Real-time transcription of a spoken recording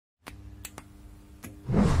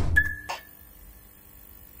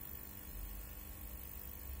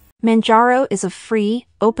Manjaro is a free,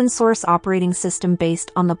 open-source operating system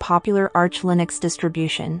based on the popular Arch Linux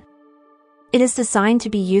distribution. It is designed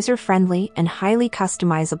to be user-friendly and highly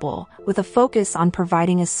customizable, with a focus on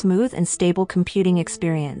providing a smooth and stable computing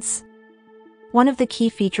experience. One of the key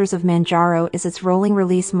features of Manjaro is its rolling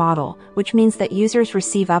release model, which means that users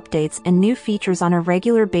receive updates and new features on a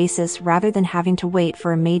regular basis rather than having to wait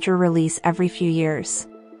for a major release every few years.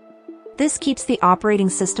 This keeps the operating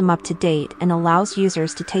system up to date and allows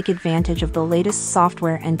users to take advantage of the latest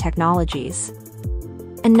software and technologies.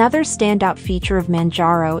 Another standout feature of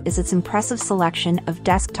Manjaro is its impressive selection of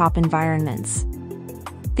desktop environments.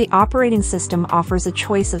 The operating system offers a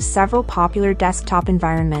choice of several popular desktop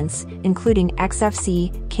environments, including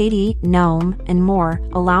XFC, KDE, GNOME, and more,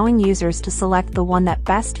 allowing users to select the one that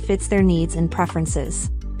best fits their needs and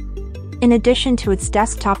preferences. In addition to its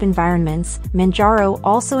desktop environments, Manjaro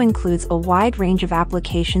also includes a wide range of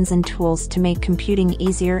applications and tools to make computing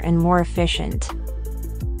easier and more efficient.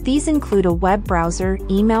 These include a web browser,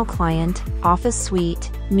 email client, Office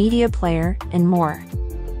suite, media player, and more.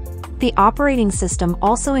 The operating system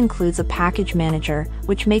also includes a package manager,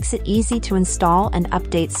 which makes it easy to install and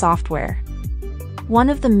update software. One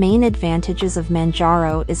of the main advantages of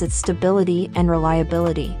Manjaro is its stability and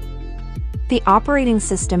reliability. The operating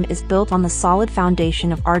system is built on the solid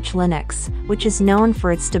foundation of Arch Linux, which is known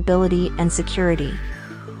for its stability and security.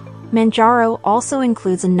 Manjaro also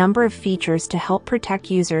includes a number of features to help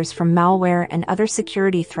protect users from malware and other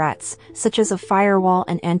security threats, such as a firewall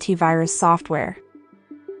and antivirus software.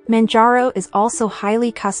 Manjaro is also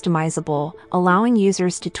highly customizable, allowing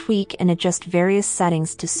users to tweak and adjust various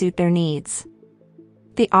settings to suit their needs.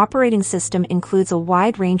 The operating system includes a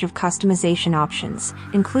wide range of customization options,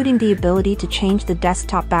 including the ability to change the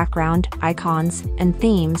desktop background, icons, and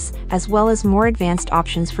themes, as well as more advanced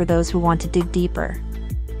options for those who want to dig deeper.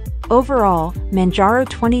 Overall, Manjaro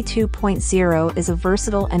 22.0 is a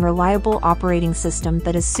versatile and reliable operating system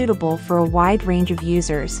that is suitable for a wide range of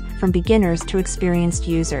users, from beginners to experienced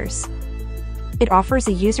users. It offers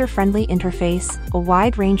a user-friendly interface, a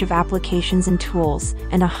wide range of applications and tools,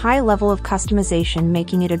 and a high level of customization,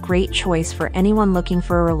 making it a great choice for anyone looking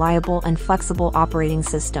for a reliable and flexible operating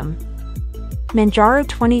system. Manjaro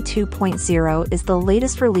 22.0 is the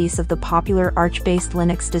latest release of the popular Arch-based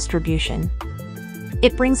Linux distribution.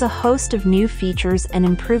 It brings a host of new features and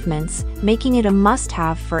improvements, making it a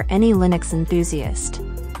must-have for any Linux enthusiast.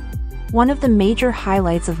 One of the major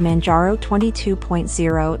highlights of Manjaro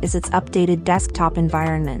 22.0 is its updated desktop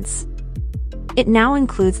environments. It now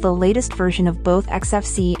includes the latest version of both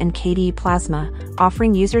XFC and KDE Plasma,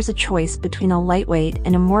 offering users a choice between a lightweight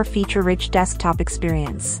and a more feature-rich desktop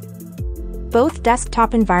experience. Both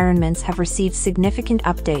desktop environments have received significant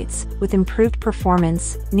updates, with improved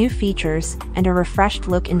performance, new features, and a refreshed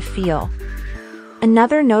look and feel.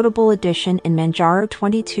 Another notable addition in Manjaro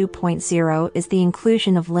 22.0 is the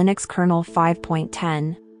inclusion of Linux kernel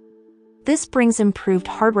 5.10. This brings improved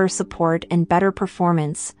hardware support and better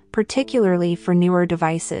performance, particularly for newer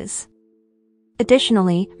devices.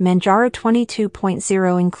 Additionally, Manjaro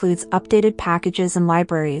 22.0 includes updated packages and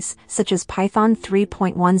libraries, such as Python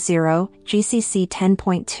 3.10, GCC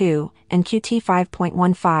 10.2, and Qt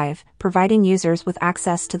 5.15, providing users with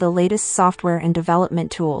access to the latest software and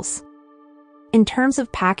development tools. In terms of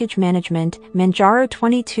package management, Manjaro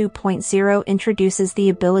 22.0 introduces the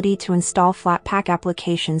ability to install Flatpak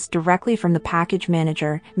applications directly from the package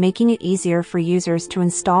manager, making it easier for users to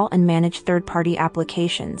install and manage third-party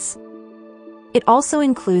applications. It also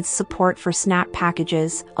includes support for Snap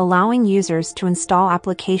packages, allowing users to install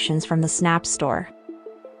applications from the Snap Store.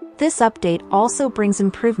 This update also brings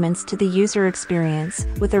improvements to the user experience,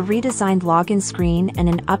 with a redesigned login screen and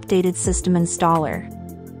an updated system installer.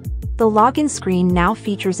 The login screen now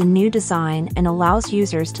features a new design and allows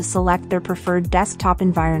users to select their preferred desktop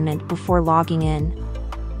environment before logging in.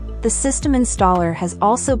 The system installer has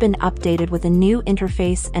also been updated with a new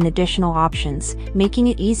interface and additional options, making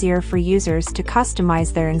it easier for users to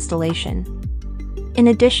customize their installation. In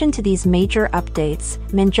addition to these major updates,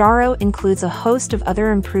 Manjaro includes a host of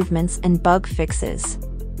other improvements and bug fixes.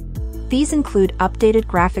 These include updated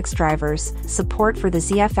graphics drivers, support for the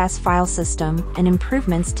ZFS file system, and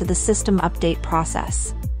improvements to the system update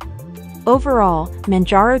process. Overall,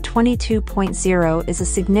 Manjaro 22.0 is a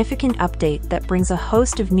significant update that brings a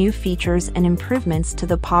host of new features and improvements to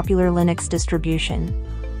the popular Linux distribution.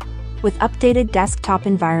 With updated desktop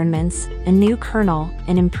environments, a new kernel,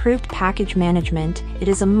 and improved package management, it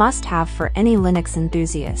is a must-have for any Linux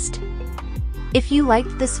enthusiast. If you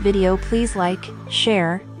liked this video, please like,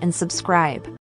 share, and subscribe.